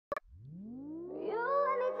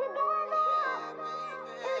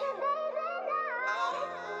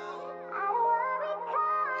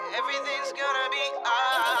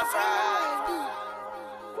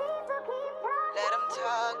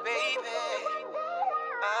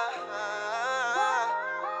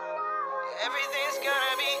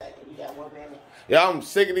Yeah, I'm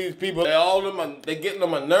sick of these people. They getting on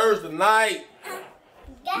my nerves tonight.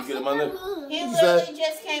 You get on my nerves. He literally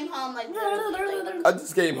just came home like I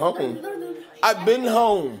just came home. I've been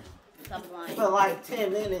home. For like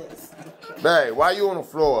 10 minutes. Babe, why you on the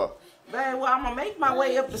floor? Babe, well, I'm going to make my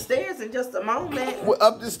way up the stairs in just a moment. Well,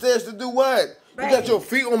 up the stairs to do what? You got your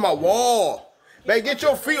feet on my wall. Babe, get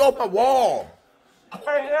your feet off my wall. Babe,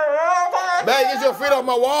 get your feet off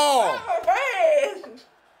my wall.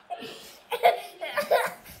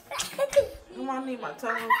 I need my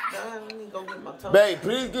toes. I need to go get my toes. Babe,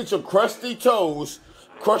 please get your crusty toes,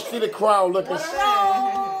 Krusty the Crown looking. What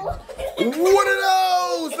are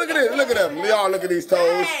those? Look at it. Look at them. Y'all look at these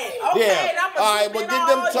toes. Yeah. All right, but get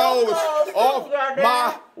them toes off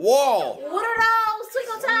my wall. What are those?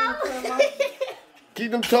 Twinkle toes?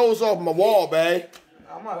 Keep them toes off my wall, babe.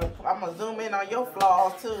 I'm gonna zoom in on your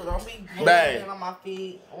flaws too. Don't be Babe. on my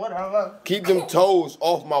feet. Whatever. Keep them toes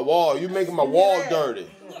off my wall. You making my wall dirty.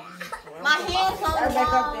 My hands on the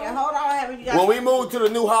Back up wall. there. Hold on, Harry. When we move to the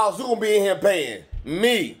new house, who gonna be in here paying?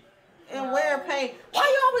 Me. And where pay? Why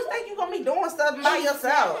you always think you gonna be doing stuff by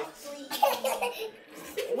yourself?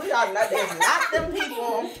 We are not them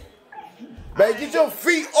people. Babe, get your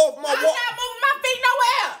feet off my I'm wall. not moving my feet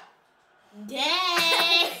nowhere.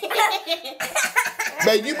 Dang.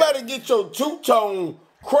 Babe, you better get your two-tone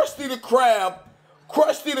Krusty the Krab,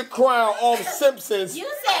 Krusty the Crown off Simpsons. You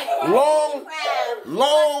said Long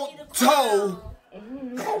toe.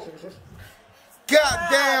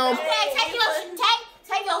 Goddamn. Okay, take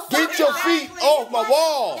your Get your feet off my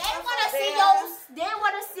wall. They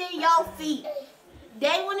wanna see your feet.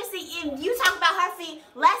 They wanna see if you talk about her feet.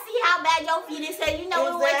 Let's see how bad your feet is. So you know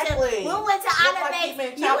we went to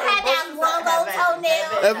Automate. You had that long old toenail.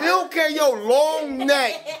 If you don't care your long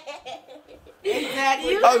neck,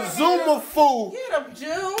 Exactly. a Zuma fool, Get him,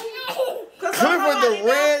 June. Clifford the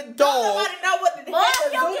Red Dog, Nobody know what the heck a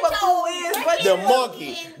Zuma fool is, but the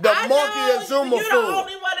monkey, the monkey is Zuma You're the fool.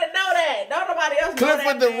 only one that know that. Don't nobody else know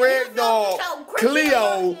Clifford that. the Red Dog,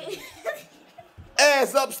 Cleo,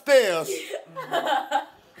 ass upstairs.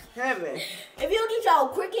 Heaven. If you get your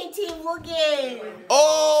cricket team looking.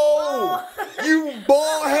 Oh, you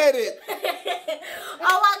bald-headed.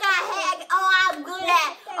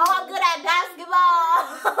 I'm good at basketball.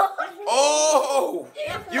 Oh,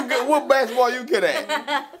 you good? What basketball you good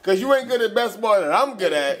at? Cause you ain't good at basketball that I'm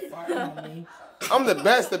good at. I'm the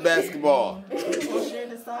best at basketball.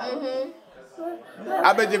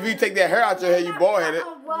 I bet you if you take that hair out your head, you bald-headed.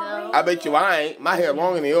 No. I bet you I ain't. My hair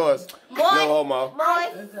longer than yours. Boy, No homo.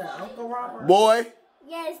 Uncle Robert. Boy,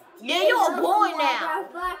 Yes. Yeah, you a boy now.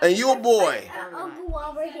 and you a boy. Uncle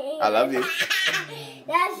Robert. I love you. That's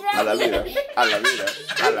right. I love you. Though. I love you. Though.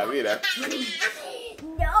 I love you. Though.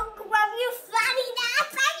 No, Uncle Robert, you funny now.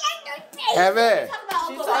 Have it.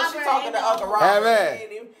 She's talking to Uncle Robert. Have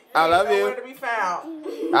it. I love you. Nowhere to be found.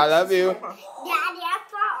 I love you. Daddy, I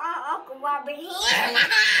saw Uncle Robert here.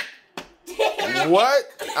 What?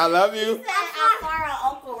 I love you. I saw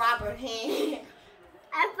Uncle Robert hand.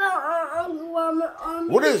 I saw Uncle Robert on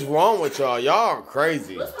me. What is wrong with y'all? Y'all are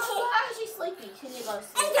crazy. How is she sleeping? She need to go to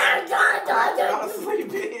sleep. I'm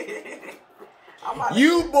sleeping.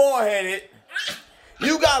 You bald-headed.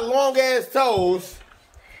 You got long-ass toes.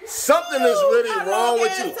 Something is really wrong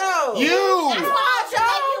with you. You.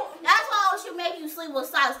 That's why she make you sleep with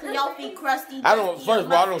socks, because your feet crusty. I don't. First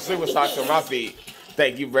of all, I don't sleep with socks on my feet.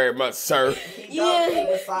 Thank you very much, sir.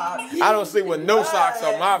 Yeah. I don't sleep with no socks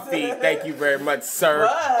on my feet. Thank you very much, sir.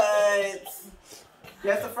 But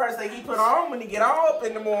that's the first thing he put on when he get up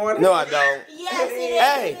in the morning. No, I don't. Yes, it is.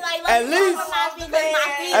 Hey, Like, at least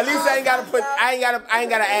at I ain't gotta put. I ain't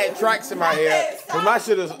gotta add tracks in my hair. Cause my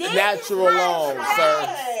shit is natural long,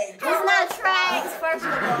 sir. It's not tracks, first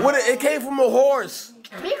of all. What? It came from a horse.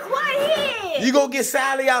 Be quiet. You go get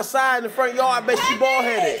Sally outside in the front yard. I bet she bald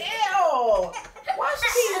headed. Ew. Why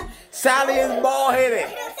she Sally is bald headed.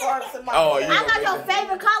 Oh, you. I got your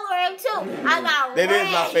favorite color too. I got red. That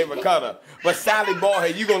is my favorite color. But Sally bald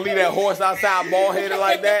head, you gonna leave that horse outside bald headed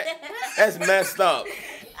like that? That's messed up.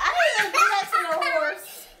 I didn't even do that to the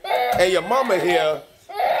horse. And your mama here,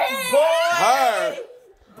 her.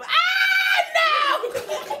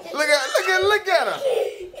 Look at her.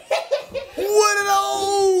 What are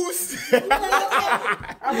those?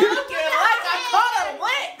 I'm looking like I caught a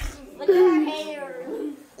lick. Look at her hair.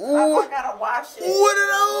 I gotta wash it. What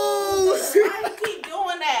are those? Why you keep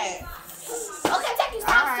doing that? Okay, take your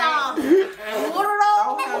socks off. What are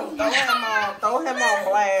those? Throw him on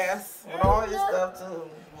blast with all his stuff too.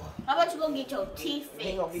 How about you go get get your teeth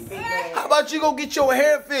fixed. How about you go get your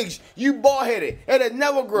hair fixed? You bald headed. It'll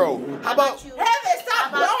never grow. How about you? Heaven,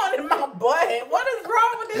 stop blowing in my butt. What is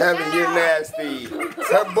wrong with this Heaven, guy? you're nasty.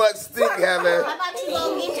 Her butt stink, Heaven. How about you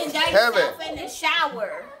go get your dirty Heaven. stuff in the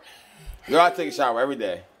shower? Girl, I take a shower every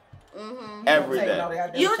day. Every day.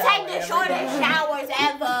 You take the shortest showers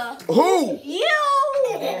ever. Who?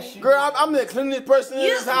 You. Girl, I'm the cleanest person in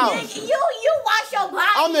this house. You wash your body.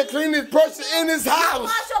 I'm the cleanest person in this You house.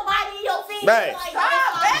 wash your body and your feet. Babe.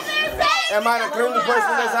 Like, Am I the cleanest person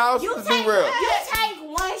in this house? You Let's take, be real. you take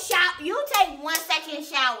one shower. You take 1 second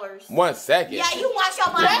showers. 1 second. Yeah, you wash your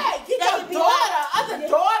body. Get Then your you be daughter. Other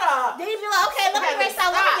daughter. Then you be like, okay, let me rinse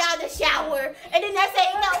out y'all the shower. And then they say,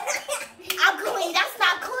 no, I'm clean. That's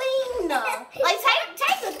not clean. Like,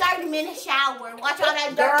 take a 30-minute shower. Watch all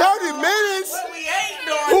that dirt. 30 minutes? What we ain't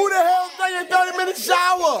doing. Who the hell take a 30-minute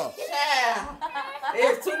shower? Yeah.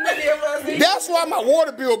 There's too many of us. That's why my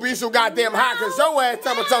water bill be so goddamn high, because your ass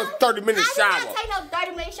tell me 30-minute I shower. do not take no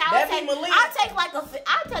 30-minute shower. That be Malik. I'll take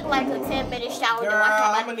like a 10-minute shower. Girl, to wash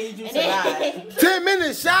my I'm body. gonna need you And then- tonight.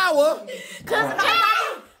 10-minute shower?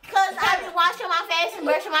 Cause I be washing my face and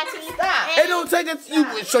brushing my teeth. It don't take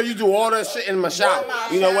it. So you do all that shit in my shower.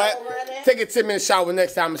 You know what? Take a 10-minute shower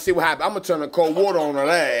next time and see what happens. I'm gonna turn the cold water on her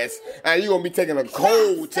ass, and you gonna be taking a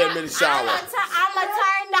cold 10-minute shower. I'm gonna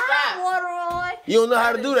turn the hot water on. You don't know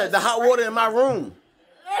how to do that. The hot water in my room.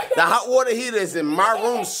 The hot water heater is in my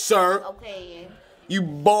room, sir. Okay. You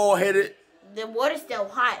bald headed. The water's still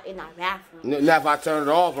hot in our bathroom. Now if I turn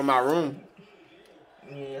it off in my room,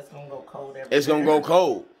 Yeah, it's gonna go cold everywhere. it's gonna go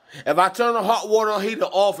cold. If I turn the hot water heater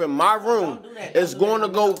off in my room, it's gonna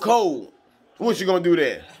go cold. What you gonna do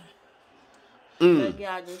there? Get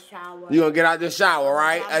out the shower. You gonna get out the shower,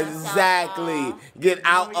 right? Exactly. Get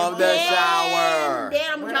out of the shower. Then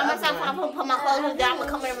I'm gonna dry myself off, I'm gonna put my clothes on, then I'm gonna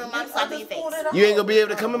come in the room, I'm slapping your face. You ain't gonna be able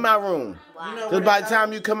to come in my room. Cause by the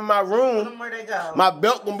time you come in my room, Where they go? my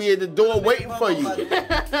belt gonna be at the door waiting for you.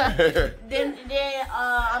 Then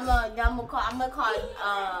I'm gonna call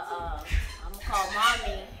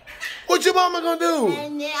mommy. What your mama gonna do?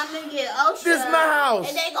 And then I'm gonna get OSHA. This my house.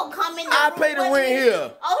 And they gonna come in the I room pay the with rent me.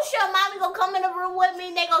 here. OSHA and mommy gonna come in the room with me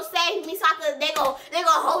and they gonna save me so they gonna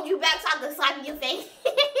hold you back so I can slap your face.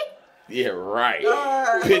 Yeah, right.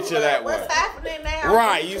 Picture that one. What's happening now?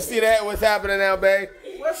 Right, you see that? What's happening now, babe?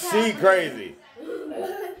 She crazy.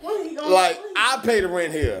 Like, I pay the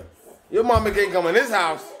rent here. Your mama can't come in this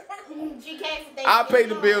house. She came for Thanksgiving. I pay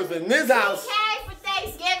the bills in this house. She came for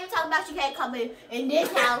Thanksgiving talking about she can't come in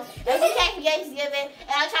this house. And she came for Thanksgiving and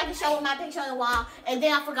I tried to show her my picture on the wall and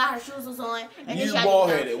then I forgot her shoes was on. And You then she bald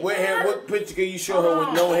headed. What picture can you show her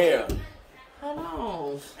with no hair? Hold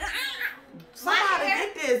on. Somebody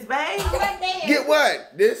get this, babe. right there. Get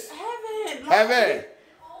what? This? Heaven. Heaven.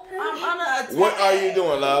 I'm under attack. What are you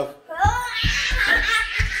doing, love?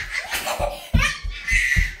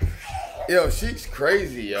 Yo, she's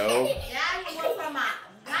crazy, yo. Now you went from my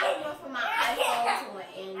iPhone to an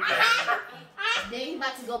Android. Then you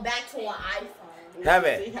about to go back to an iPhone.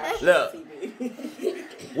 Heaven, look.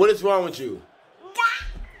 What is wrong with you?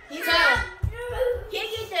 He said, he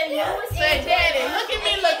get the newest Say, Daddy, look at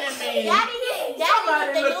me, look at me. Daddy get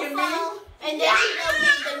Somebody the look new at me. phone, and then he gonna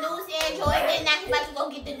get the newest Android, and then now he about to go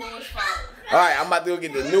get the newest phone. All right, I'm about to go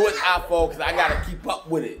get the newest iPhone because I got to keep up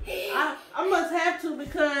with it. I must have to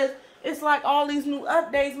because it's like all these new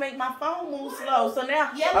updates make my phone move slow. So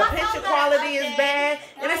now Yeah, my my picture phone got quality an is update. bad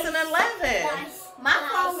and it's an 11. My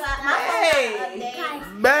phone got Hey.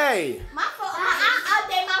 update. Babe, My phone, I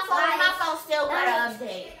update my phone, and my phone still got an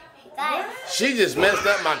update. she just messed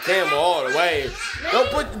up my camera all the way.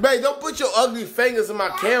 Don't put your ugly fingers in my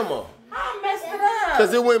camera. I messed it up.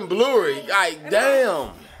 Because it went blurry. Like,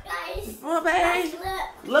 damn. Well, babe,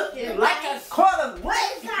 looking like a quarter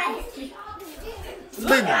wet.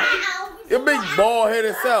 Your big bald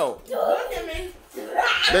headed self. Look at me.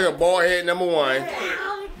 Nigga, bald head number 1.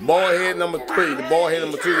 Bald head number 3. The bald head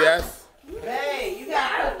number 2, yes? Babe, you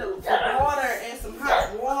gotta put the water and some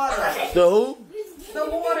hot water. The who? The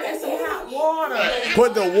water and some hot water.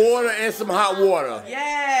 Put the water and some hot water.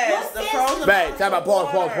 Yes, the frozen. Babe, time out.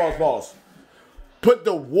 Pause. Put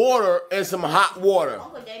the water and some hot water.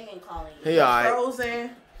 Uncle Damien calling you. He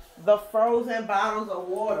alright. The frozen bottles of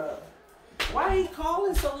water. Why he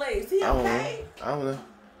calling so late? Is he okay? I don't know.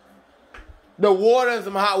 The water and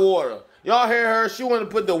some hot water. Y'all hear her? She want to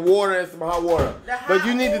put the water and some hot water. But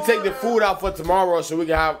you need to take the food out for tomorrow so we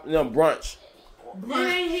can have brunch. It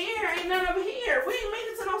ain't here. Ain't none of it here. We ain't made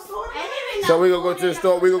it to no store. So we gonna go to the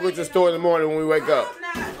store. We gonna go to the store in the morning when we wake up. I'm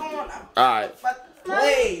not going. All right. But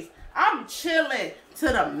please, I'm chilling to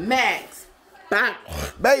the max.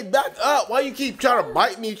 Babe, back up. Why you keep trying to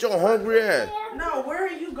bite me with your hungry ass? No, where are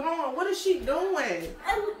you going? What is she doing?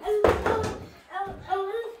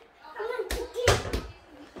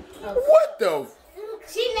 What the?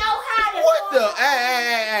 She know how to. What the?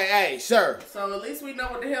 Hey, sir. So at least we know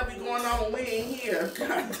what the hell be going on when we ain't here.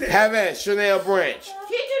 Have at Chanel Branch. She do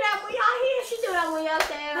that when y'all here. She do that when y'all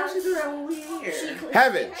there. How she do that when we ain't here?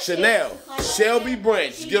 Have it, Chanel, Shelby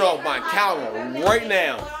Branch. Get off my calendar right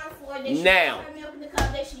now. Now.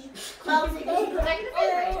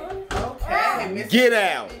 Okay. Get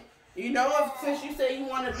out. You know, since you say you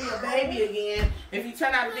want to be a baby again, if you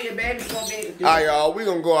turn out to be a baby, you're going to be able to do it. All right, y'all. We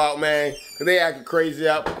going to go out, man, because they acting crazy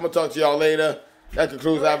out. I'm going to talk to y'all later. That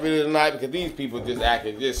concludes our video tonight because these people just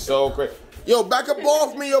acting just so crazy. Yo, back up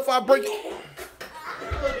off me if I break it.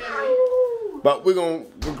 But we're going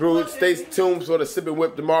to conclude. Stay tuned for the Sip and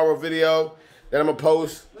Whip tomorrow video that I'm going to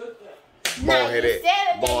post. Bald-headed.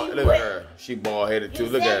 Look at her. She bald-headed too.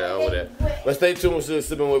 Look at her over there. But stay tuned to the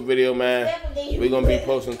Sip and Whip video, man. We're going to be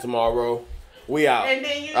posting tomorrow. We out. All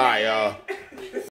right, y'all.